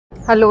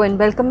Hello and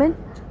welcome in.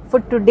 For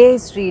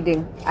today's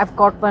reading, I've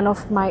got one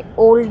of my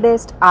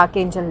oldest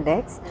Archangel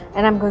decks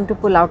and I'm going to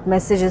pull out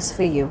messages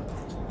for you.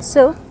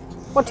 So,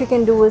 what you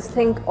can do is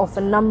think of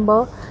a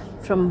number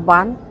from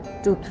 1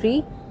 to 3,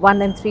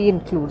 1 and 3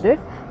 included,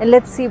 and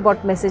let's see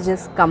what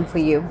messages come for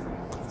you.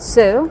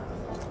 So,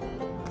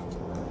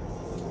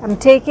 I'm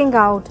taking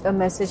out a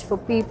message for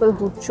people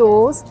who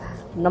chose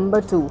number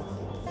 2.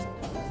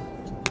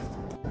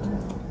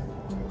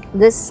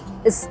 This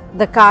is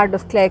the card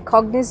of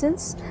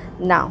claircognizance.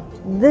 Now,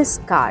 this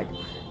card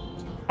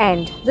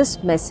and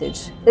this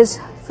message is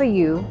for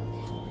you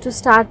to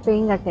start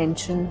paying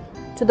attention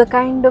to the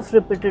kind of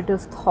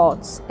repetitive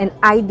thoughts and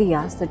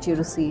ideas that you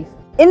receive.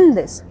 In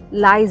this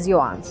lies your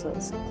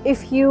answers.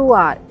 If you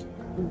are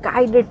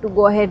guided to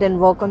go ahead and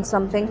work on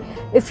something,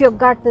 if your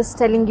gut is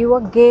telling you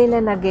again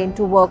and again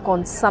to work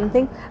on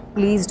something,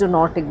 please do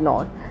not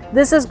ignore.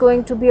 This is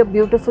going to be a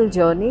beautiful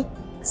journey.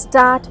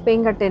 Start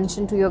paying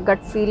attention to your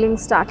gut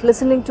feelings, start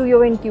listening to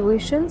your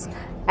intuitions,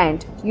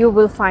 and you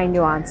will find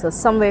your answers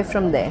somewhere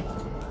from there.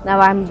 Now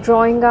I'm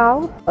drawing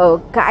out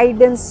a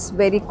guidance,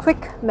 very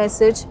quick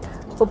message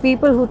for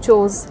people who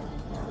chose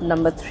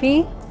number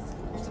 3.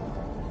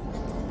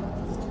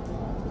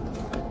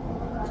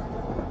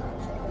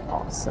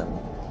 Awesome.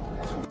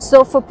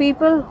 So for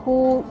people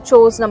who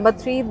chose number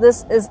 3,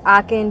 this is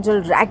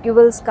Archangel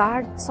Raguel's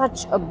card.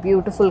 Such a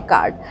beautiful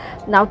card.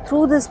 Now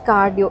through this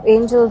card, your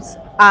angels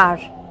are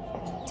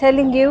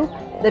telling you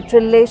that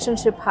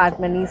relationship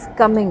harmony is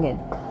coming in.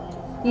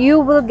 You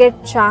will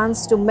get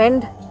chance to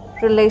mend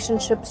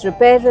relationships,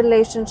 repair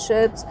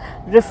relationships,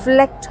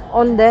 reflect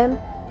on them,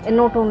 and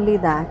not only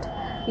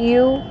that,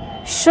 you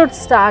should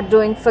start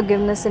doing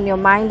forgiveness in your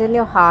mind and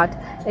your heart,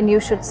 and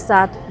you should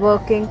start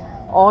working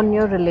on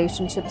your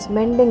relationships,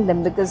 mending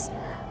them, because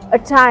a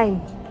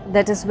time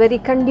that is very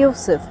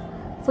conducive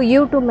for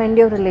you to mend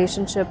your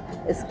relationship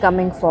is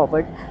coming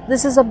forward.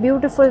 This is a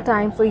beautiful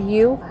time for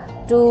you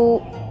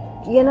to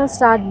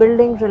start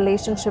building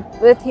relationship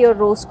with your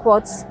rose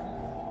quartz,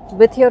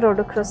 with your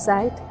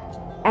rhodochrosite,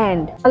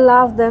 and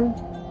allow them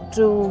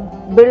to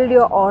build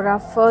your aura.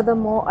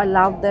 Furthermore,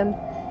 allow them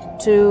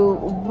to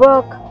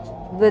work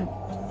with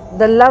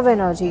the love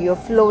energy you're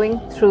flowing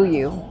through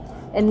you.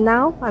 And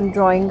now I'm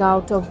drawing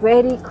out a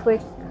very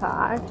quick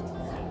card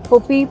for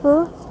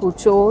people who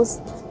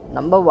chose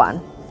number 1.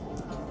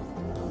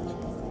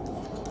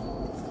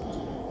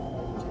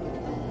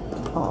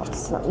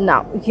 Awesome.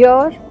 Now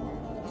here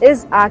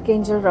is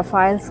Archangel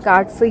Raphael's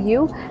card for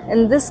you,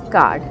 and this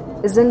card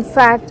is in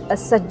fact a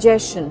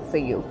suggestion for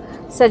you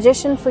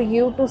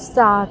to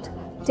start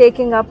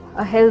taking up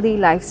a healthy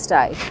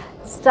lifestyle,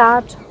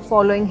 start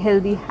following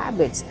healthy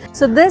habits.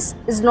 So this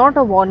is not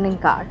a warning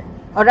card.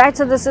 Alright,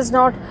 so this is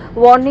not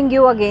warning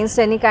you against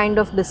any kind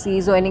of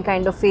disease or any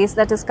kind of phase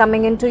that is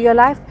coming into your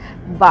life,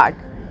 but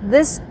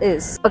this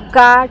is a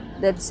card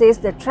that says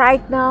that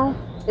right now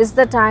is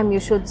the time you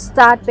should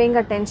start paying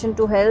attention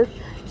to health,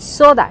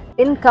 so that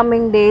in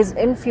coming days,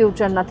 in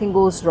future, nothing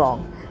goes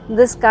wrong.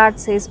 This card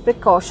says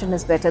precaution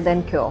is better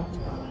than cure.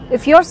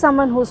 If you're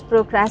someone who's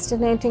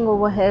procrastinating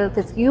over health,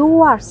 if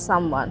you are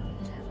someone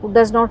who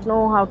does not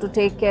know how to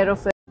take care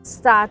of it,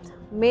 start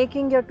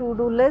making your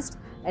to-do list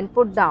and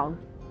put down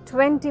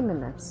 20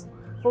 minutes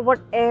for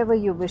whatever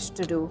you wish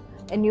to do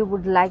and you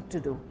would like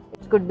to do.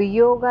 It could be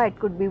yoga, it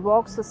could be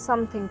walks, or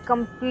something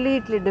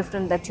completely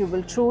different that you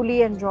will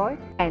truly enjoy.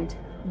 And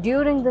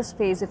during this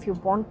phase, if you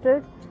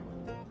wanted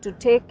to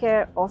take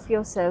care of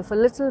yourself a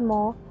little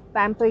more,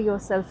 pamper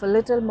yourself a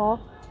little more,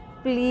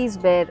 please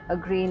wear a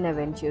green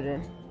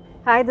aventurine.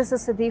 Hi, this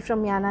is Siddhi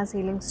from Yana's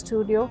Healing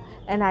Studio,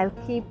 and I'll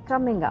keep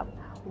coming up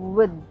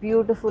with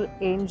beautiful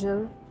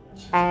angel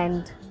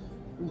and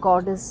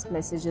goddess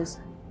messages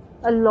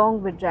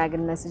along with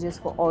dragon messages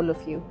for all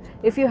of you.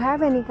 If you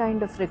have any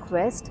kind of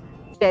request,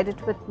 share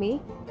it with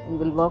me and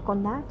we'll work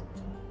on that.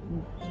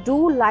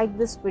 Do like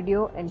this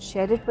video and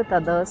share it with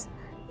others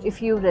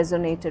if you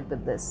resonated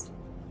with this.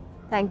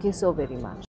 Thank you so very much.